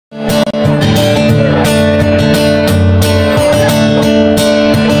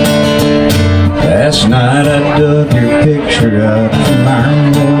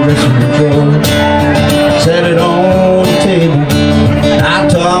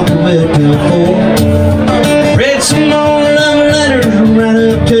off the bed till 4. Read some more love letters right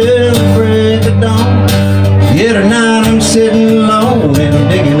up till the break of dawn. Yeah, tonight I'm sitting alone and I'm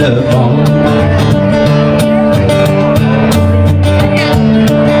digging up bones.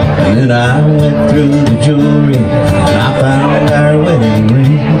 And then I went through the jewelry and I found our wedding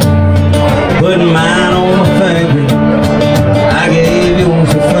ring. Putting mine on my finger, I gave yours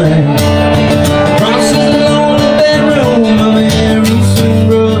a fling. Crosses along the bedroom, my Mary soon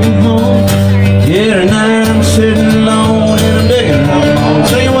brought me home. Yeah, tonight I'm sitting alone and I'm digging up bones.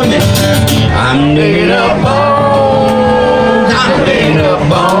 Sing it with me. I'm digging up bones. I'm digging up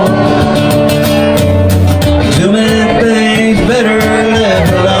bones. Too many things better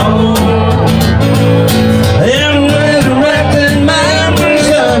left alone. I'm resurrecting memories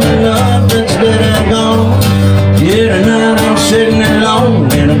of the love that's dead and gone. Yeah, tonight I'm sitting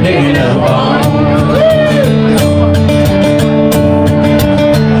alone and I'm digging up bones.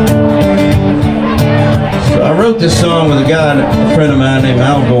 So I wrote this song with a guy, a friend of mine named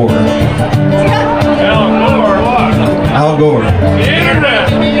Al Gore. Al Gore, what? Al Gore. The internet.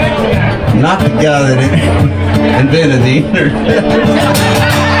 Not the guy that invented the internet.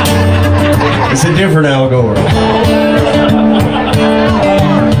 It's a different Al Gore.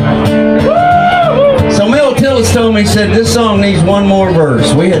 So Mel Tillis told me, he said, this song needs one more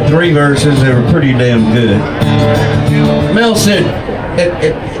verse. We had 3 verses, they were pretty damn good. Mel said,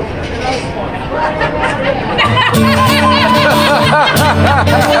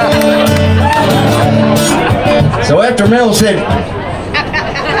 so after Mel said,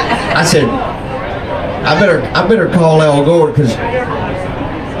 I said, I better call Al Gore, because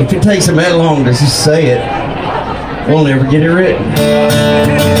if it takes him that long to just say it, we'll never get it written.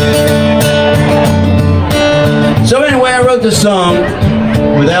 So anyway, I wrote this song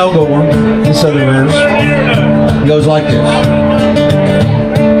with Al Gore. This other verse it goes like this.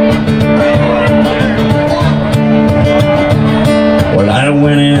 Well, I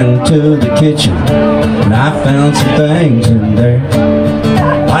went into the kitchen and I found some things in there,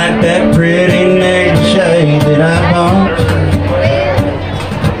 like that pretty negligee that I bought.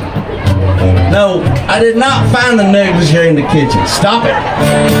 No, I did not find the negligee in the kitchen. Stop it.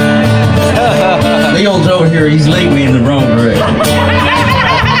 Leon's over here, he's leading me in the wrong direction.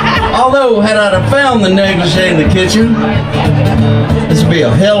 Although, had I have found the negligee in the kitchen, this would be a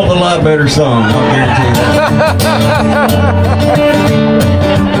hell of a lot better song, I'll guarantee you that.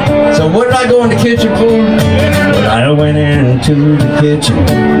 So what did I go in the kitchen for? Well, I went into the kitchen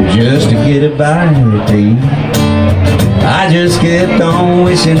just to get a bite to eat. I just kept on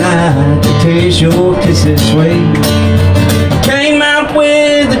wishing I could taste your kisses sweet. Came out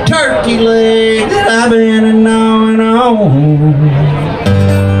with a turkey leg that I've been gnawing on.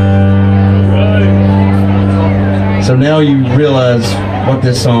 So now you realize what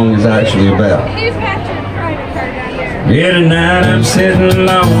this song is actually about. Yeah, tonight I'm sitting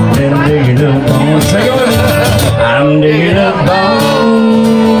alone and I'm digging up bones. Sing it with me. I'm digging up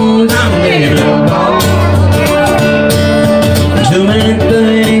bones. I'm digging up bones. Too many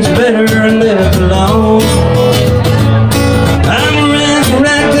things better left alone. I'm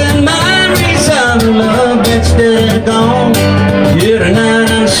resurrecting memories of the love that's dead and gone. Yeah, tonight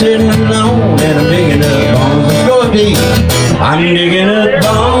I'm sitting alone and I'm digging up bones. Let's go up deep. I'm digging up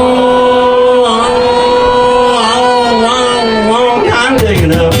bones. I'm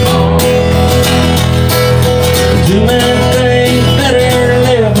digging up bones. Too many things better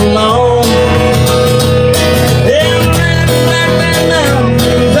left alone.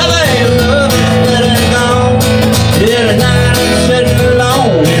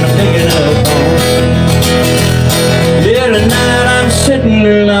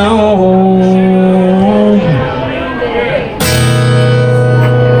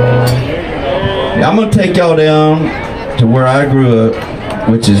 I'm going to take y'all down to where I grew up,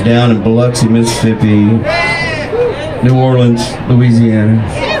 which is down in Biloxi, Mississippi, New Orleans, Louisiana.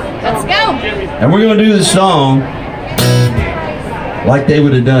 Let's go. And we're going to do the song like they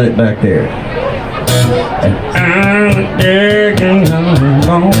would have done it back there. And I'm digging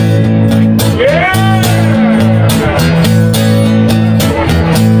home. Yeah!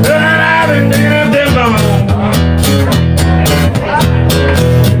 I've been digging up them bones.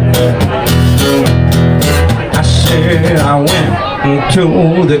 I went into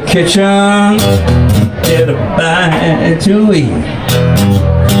the kitchen, get a bite to eat.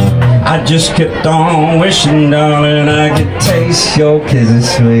 I just kept on wishing, darling, I could taste your kisses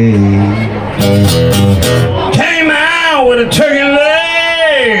sweet. Came out with a turkey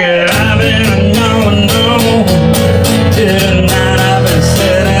leg, I've been gnawing on. Tonight I've been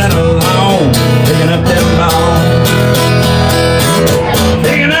sitting alone, picking up them bones.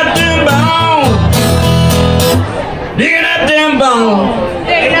 Picking up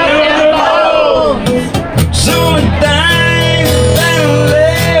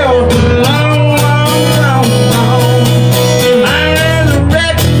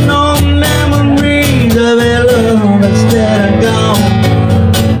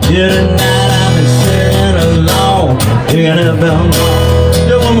them bones.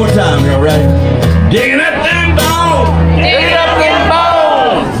 Just one more time, y'all ready? Digging up them bones. Digging up them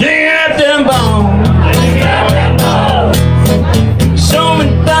bones. Digging up them bones. Digging up them bones. So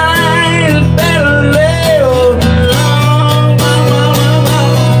many things better lay alone.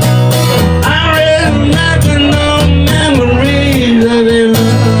 I'm really nothing on memories of the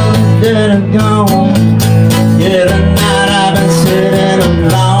love that are gone. Yeah, tonight I've been sitting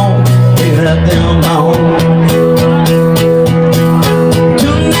alone. Digging up them bones.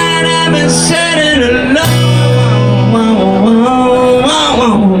 Tonight I've been sitting alone.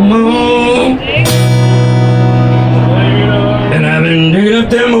 And I've been digging up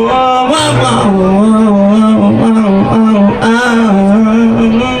them bones.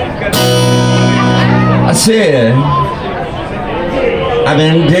 I said, I've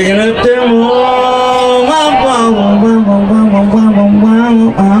been digging up them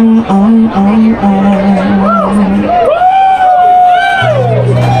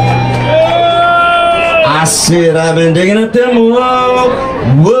I said, I've been digging up them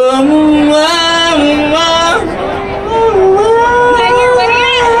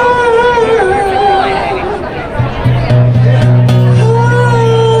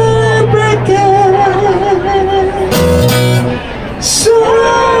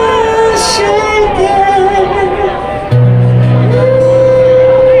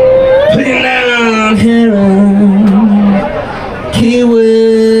Key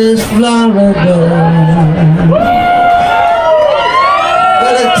West, Florida.